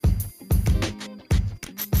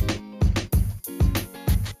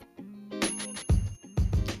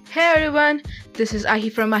Hey everyone, this is Ahi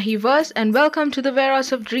from Ahiverse and welcome to the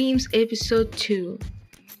Warehouse of Dreams episode 2.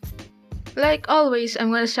 Like always, I'm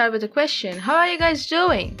going to start with a question. How are you guys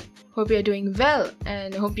doing? Hope you're doing well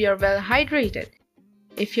and hope you're well hydrated.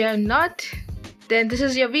 If you're not, then this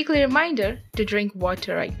is your weekly reminder to drink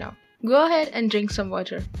water right now. Go ahead and drink some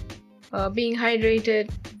water. Being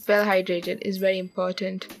hydrated, well hydrated is very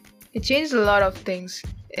important. It changes a lot of things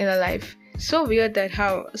in our life. So weird that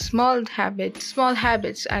how small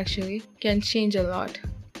habits actually can change a lot.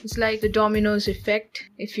 It's like the dominoes effect.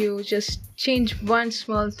 If you just change one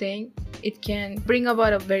small thing, it can bring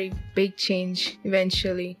about a very big change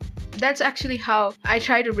eventually. That's actually how I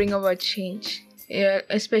try to bring about change,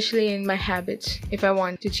 especially in my habits if I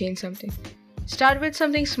want to change something. Start with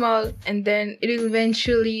something small and then it will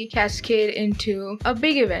eventually cascade into a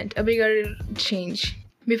big event, a bigger change.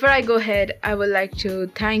 Before I go ahead, I would like to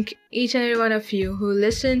thank each and every one of you who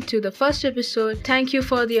listened to the first episode. Thank you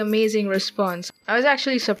for the amazing response. I was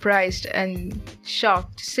actually surprised and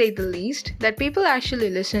shocked, to say the least, that people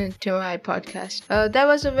actually listened to my podcast. That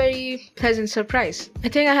was a very pleasant surprise. I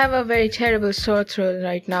think I have a very terrible sore throat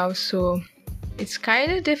right now, so it's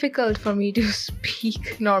kind of difficult for me to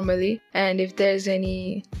speak normally. And if there's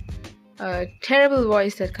any terrible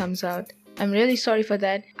voice that comes out, I'm really sorry for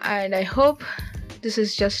that. And I hope this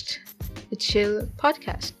is just a chill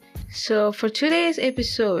podcast. So for today's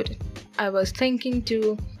episode, I was thinking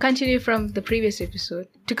to continue from the previous episode.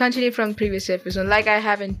 Like I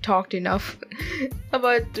haven't talked enough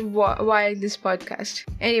about why this podcast.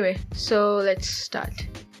 Anyway, so let's start.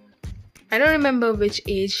 I don't remember which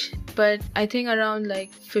age, but I think around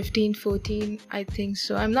like 15, 14, I think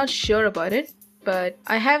so. I'm not sure about it, but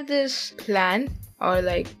I have this plan or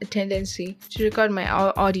like a tendency to record my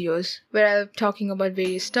audios where I'm talking about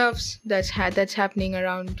various stuffs that's happening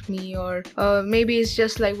around me, or maybe it's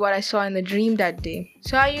just like what I saw in the dream that day.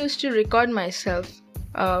 So I used to record myself.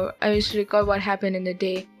 I used to record what happened in the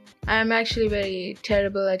day. I'm actually very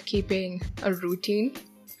terrible at keeping a routine.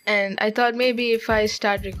 And I thought maybe if I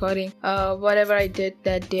start recording whatever I did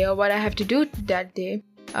that day or what I have to do that day,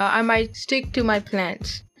 I might stick to my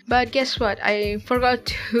plans. But guess what? I forgot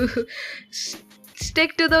to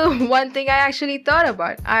stick to the one thing I actually thought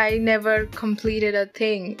about. I never completed a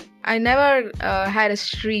thing. I never had a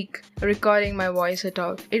streak recording my voice at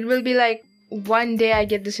all. It will be like one day I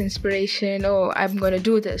get this inspiration, oh, I'm gonna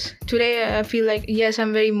do this. Today I feel like, yes,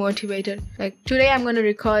 I'm very motivated. Like today I'm gonna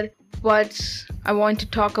record what I want to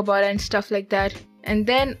talk about and stuff like that. And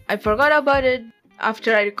then I forgot about it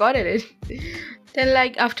after I recorded it. Then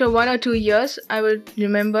like after 1 or 2 years, I will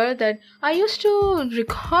remember that I used to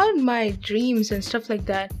record my dreams and stuff like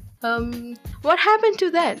that. What happened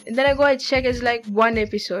to that? And then I go and check, it's like one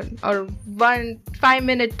episode or 1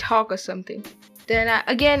 5-minute talk or something. Then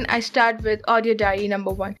I start with audio diary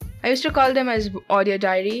number 1. I used to call them as audio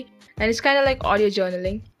diary, and it's kind of like audio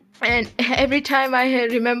journaling. And every time I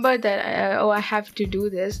remember that, I have to do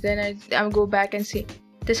this, then I go back and see,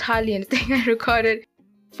 there's hardly anything I recorded.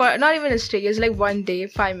 For not even a streak, it's like 1 day,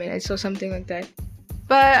 5 minutes or something like that.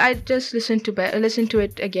 But I just listened to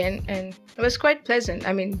it again, and it was quite pleasant.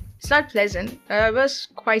 I mean, it's not pleasant. I was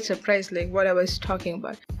quite surprised like what I was talking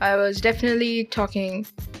about. I was definitely talking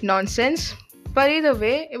nonsense, but either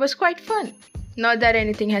way, it was quite fun. Not that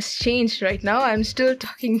anything has changed right now. I'm still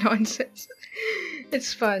talking nonsense.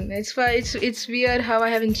 It's fun. It's weird how I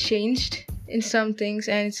haven't changed in some things,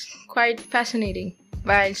 and it's quite fascinating.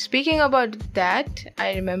 While speaking about that,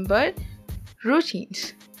 I remembered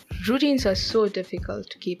routines. Routines are so difficult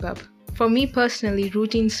to keep up. For me personally,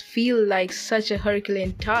 routines feel like such a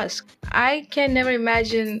Herculean task. I can never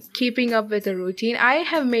imagine keeping up with a routine. I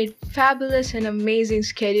have made fabulous and amazing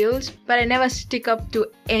schedules, but I never stick up to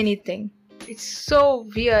anything. It's so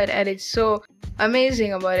weird and it's so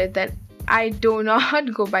amazing about it that I do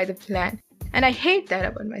not go by the plan. And I hate that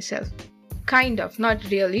about myself. Kind of, not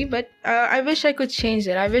really, but I wish I could change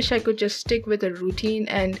it. I wish I could just stick with a routine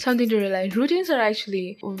and something to rely on. Routines are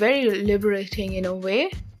actually very liberating in a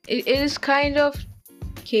way. It is kind of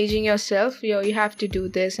caging yourself. You have to do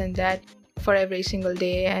this and that for every single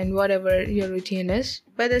day and whatever your routine is.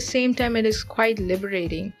 But at the same time, it is quite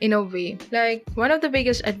liberating in a way. Like, one of the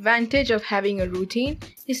biggest advantage of having a routine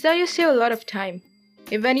is that you save a lot of time.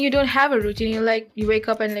 When you don't have a routine, you wake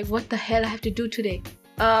up and like, what the hell I have to do today?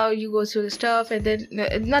 You go through the stuff and then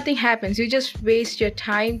nothing happens. You just waste your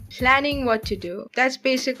time planning what to do. That's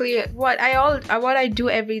basically what I do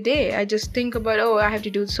every day. I just think about, oh, I have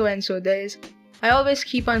to do so and so this. I always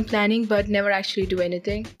keep on planning but never actually do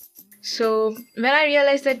anything. So when I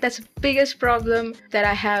realized that that's the biggest problem that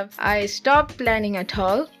I have, I stopped planning at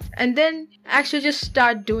all and then actually just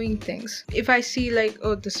start doing things. If I see like,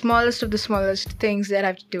 oh, the smallest of the smallest things that I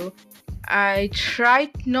have to do, I try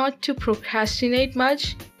not to procrastinate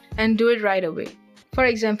much and do it right away. For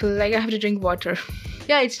example, like I have to drink water.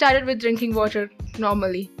 Yeah, it started with drinking water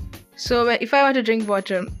normally. So if I want to drink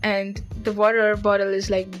water and the water bottle is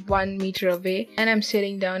like 1 meter away and I'm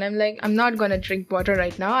sitting down, I'm like, I'm not gonna drink water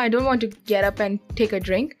right now. I don't want to get up and take a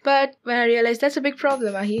drink. But when I realized that's a big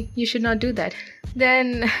problem, Ahi, you should not do that.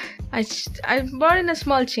 Then I brought in a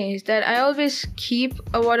small change that I always keep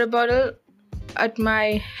a water bottle at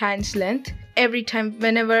my hand's length every time,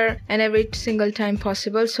 whenever and every single time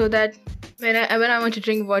possible, so that when I want to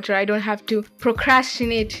drink water, I don't have to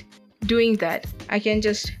procrastinate doing that. I can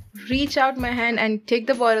just reach out my hand and take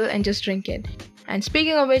the bottle and just drink it. And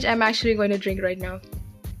speaking of which, I'm actually going to drink right now.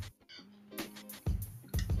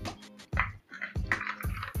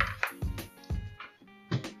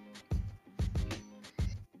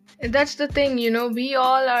 That's the thing, we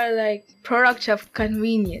all are like products of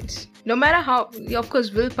convenience. No matter how, of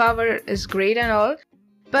course, willpower is great and all,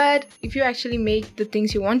 but if you actually make the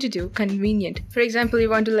things you want to do convenient, for example, you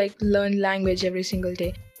want to like learn language every single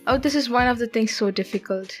day. Oh, this is one of the things so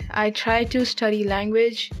difficult. I try to study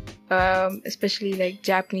language, especially like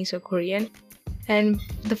Japanese or Korean. And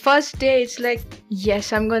the first day, it's like,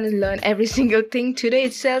 yes, I'm going to learn every single thing today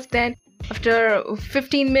itself. Then after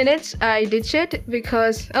 15 minutes, I ditch it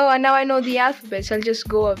because, oh, now I know the alphabets. I'll just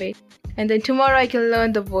go away. And then tomorrow I can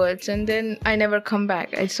learn the words. And then I never come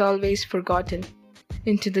back. It's always forgotten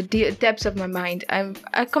into the depths of my mind.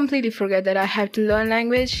 I completely forget that I have to learn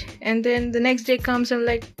language, and then the next day comes, I'm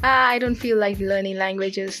like, I don't feel like learning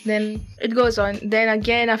languages. Then it goes on. Then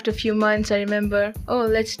again, after a few months, I remember, oh,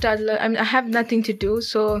 let's start I have nothing to do,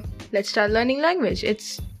 so let's start learning language.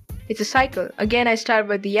 It's a cycle. Again, I start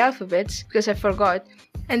with the alphabets because I forgot.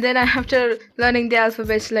 And then after learning the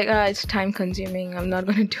alphabets, like, it's time consuming. I'm not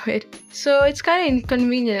going to do it. So it's kind of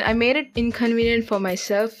inconvenient. I made it inconvenient for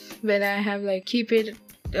myself when I have like keep it.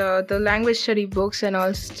 The language study books and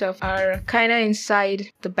all stuff are kind of inside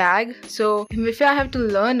the bag. So if I have to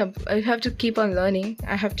learn, I have to keep on learning.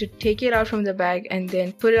 I have to take it out from the bag and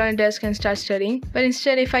then put it on a desk and start studying. But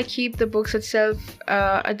instead, if I keep the books itself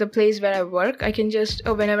at the place where I work, I can just,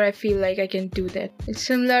 whenever I feel like I can do that. It's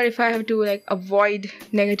similar if I have to like avoid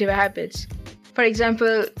negative habits. For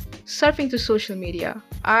example, surfing to social media.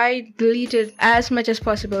 I deleted as much as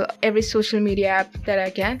possible every social media app that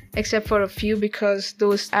I can, except for a few because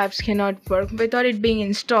those apps cannot work without it being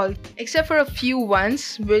installed. Except for a few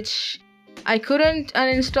ones which I couldn't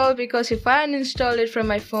uninstall because if I uninstall it from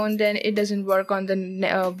my phone, then it doesn't work on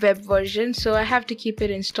the web version, so I have to keep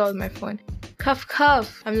it installed on my phone. Cuff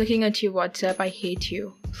cuff. I'm looking at you, WhatsApp. I hate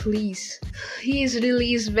you. Please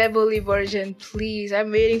release WebOnly version. Please.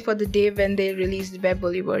 I'm waiting for the day when they release the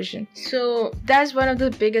WebOnly version. So that's one of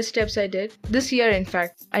the biggest steps I did this year. In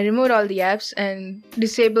fact, I removed all the apps and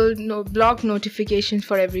disabled block notifications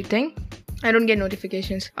for everything. I don't get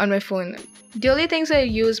notifications on my phone. The only things I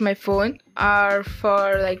use my phone are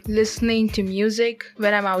for like listening to music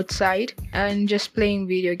when I'm outside and just playing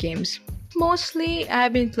video games. Mostly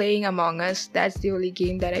I've been playing Among Us. That's the only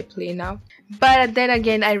game that I play now. But then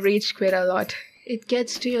again, I rage quit a lot. It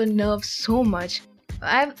gets to your nerves so much.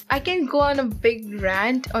 I can go on a big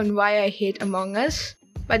rant on why I hate Among Us,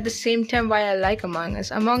 but at the same time why I like Among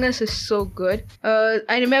Us. Among Us is so good.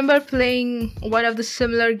 I remember playing one of the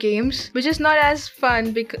similar games, which is not as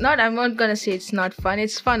fun. I'm not gonna say it's not fun.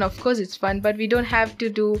 It's fun, of course it's fun, but we don't have to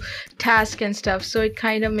do tasks and stuff, so it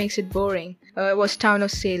kind of makes it boring. It was Town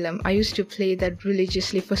of Salem. I used to play that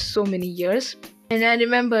religiously for so many years. And I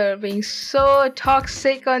remember being so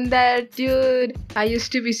toxic on that, dude. I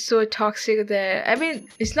used to be so toxic there. I mean,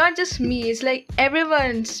 it's not just me. It's like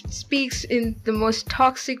everyone speaks in the most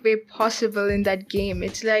toxic way possible in that game.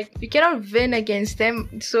 It's like you cannot win against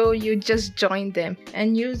them, so you just join them.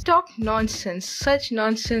 And you talk nonsense, such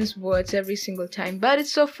nonsense words every single time. But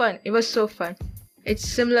it's so fun. It was so fun. It's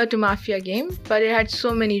similar to Mafia game, but it had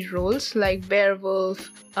so many roles like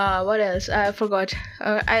werewolf. What else? I forgot.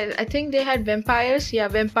 I think they had vampires. Yeah,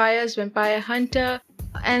 vampires, vampire hunter,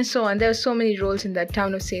 and so on. There were so many roles in that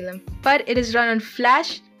Town of Salem. But it is run on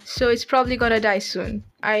Flash, so it's probably gonna die soon.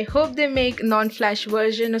 I hope they make non-Flash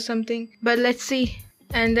version or something. But let's see.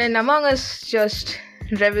 And then Among Us just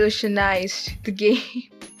revolutionized the game.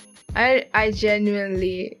 I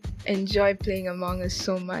genuinely enjoy playing Among Us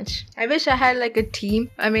so much. I wish I had like a team,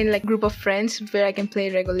 group of friends where I can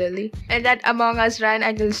play regularly. And that Among Us ran,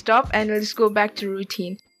 I will stop and we'll just go back to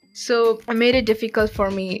routine. So I made it difficult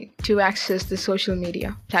for me to access the social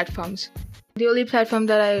media platforms. The only platform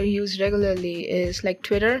that I use regularly is like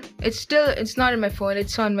Twitter. It's not on my phone,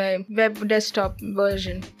 it's on my web desktop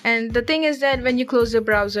version. And the thing is that when you close the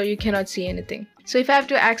browser, you cannot see anything. So if I have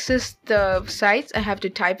to access the sites, I have to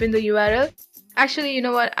type in the URL. Actually, you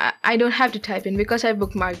know what? I don't have to type in because I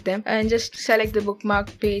bookmarked them and just select the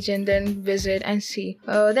bookmark page and then visit and see.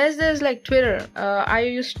 There's like Twitter.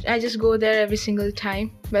 I just go there every single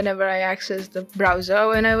time whenever I access the browser.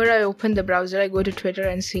 Whenever I open the browser, I go to Twitter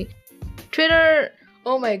and see. Twitter,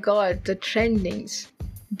 oh my god, the trendings.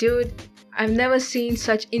 Dude, I've never seen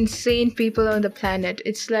such insane people on the planet.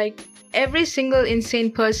 It's like every single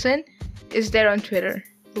insane person is there on Twitter.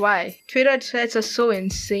 Why? Twitter threads are so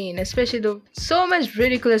insane, especially so much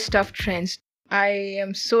ridiculous stuff trends. I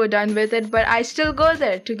am so done with it, but I still go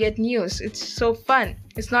there to get news. It's so fun.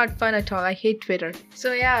 It's not fun at all. I hate Twitter.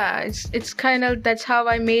 So yeah, it's kind of, that's how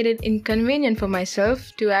I made it inconvenient for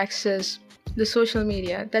myself to access the social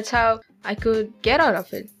media. That's how I could get out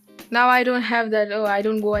of it. Now I don't have that, I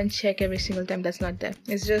don't go and check every single time. That's not there.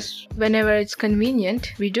 It's just whenever it's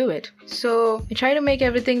convenient, we do it. So I try to make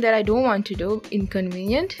everything that I don't want to do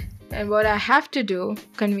inconvenient and what I have to do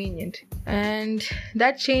convenient. And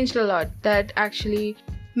that changed a lot. That actually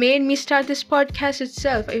made me start this podcast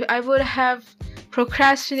itself. I would have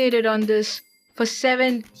procrastinated on this for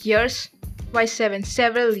 7 years. Why 7?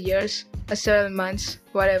 Several years or several months,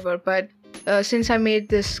 whatever. But since I made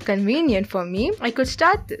this convenient for me, I could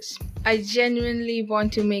start this. I genuinely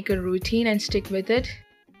want to make a routine and stick with it.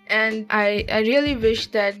 And I really wish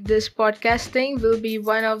that this podcast thing will be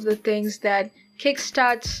one of the things that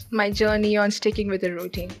kickstarts my journey on sticking with a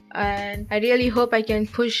routine. And I really hope I can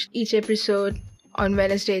push each episode on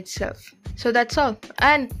Wednesday itself. So that's all.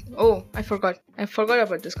 And I forgot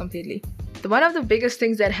about this completely. One of the biggest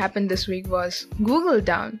things that happened this week was Google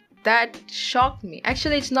down. That shocked me.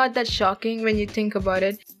 Actually, it's not that shocking when you think about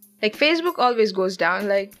it. Like, Facebook always goes down.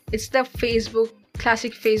 Like, it's the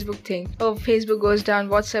classic Facebook thing. Oh, Facebook goes down,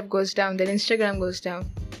 WhatsApp goes down, then Instagram goes down.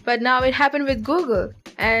 But now it happened with Google.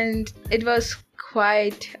 And it was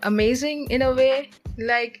quite amazing in a way.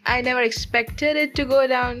 Like, I never expected it to go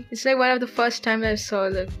down. It's like one of the first times I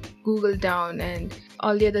saw the Google down and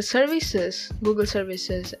all the other services, Google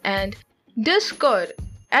services, and Discord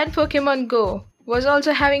and Pokemon Go was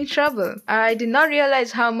also having trouble. I did not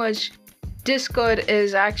realize how much Discord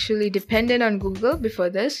is actually dependent on Google before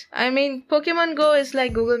this. I mean, Pokemon Go is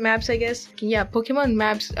like Google Maps, I guess. Yeah, Pokemon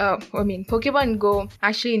Go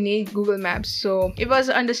actually need Google Maps, so it was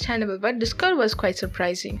understandable, but Discord was quite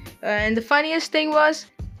surprising. And the funniest thing was,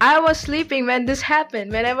 I was sleeping when this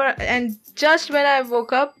happened. And just when I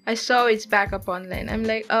woke up, I saw it's back up online. I'm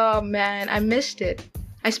like, oh man, I missed it.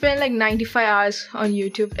 I spend like 95 hours on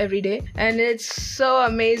YouTube every day, and it's so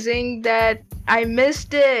amazing that I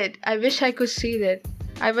missed it. I wish I could see that.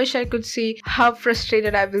 I wish I could see how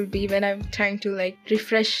frustrated I will be when I'm trying to like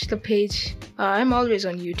refresh the page. I'm always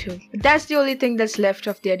on YouTube. That's the only thing that's left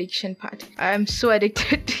of the addiction part. I'm so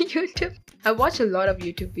addicted to YouTube. I watch a lot of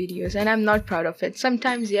YouTube videos and I'm not proud of it.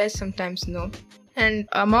 Sometimes yes, sometimes no. And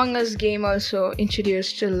Among Us game also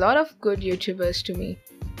introduced a lot of good YouTubers to me.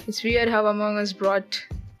 It's weird how Among Us brought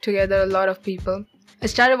together a lot of people. I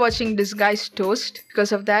started watching this guy's Toast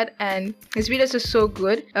because of that, and his videos are so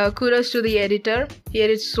good. Kudos to the editor. He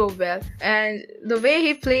edits so well, and the way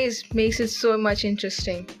he plays makes it so much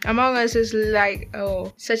interesting. Among Us is like,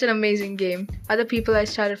 such an amazing game. Other people I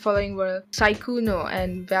started following were Saikuno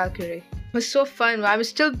and Valkyrie. It was so fun. I would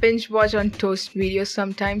still binge watch on Toast videos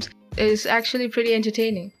sometimes. It's actually pretty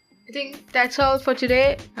entertaining. I think that's all for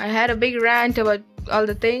today. I had a big rant about all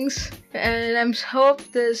the things, and I hope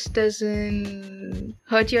this doesn't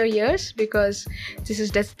hurt your ears, because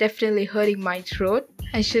that's definitely hurting my throat.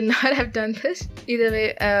 I should not have done this. Either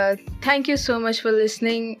way, thank you so much for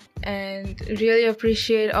listening, and really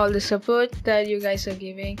appreciate all the support that you guys are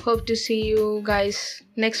giving. Hope to see you guys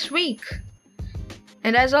next week.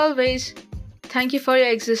 And as always, thank you for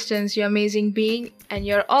your existence, you amazing being, and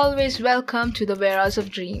you're always welcome to the Warehouse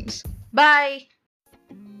of Dreams. Bye!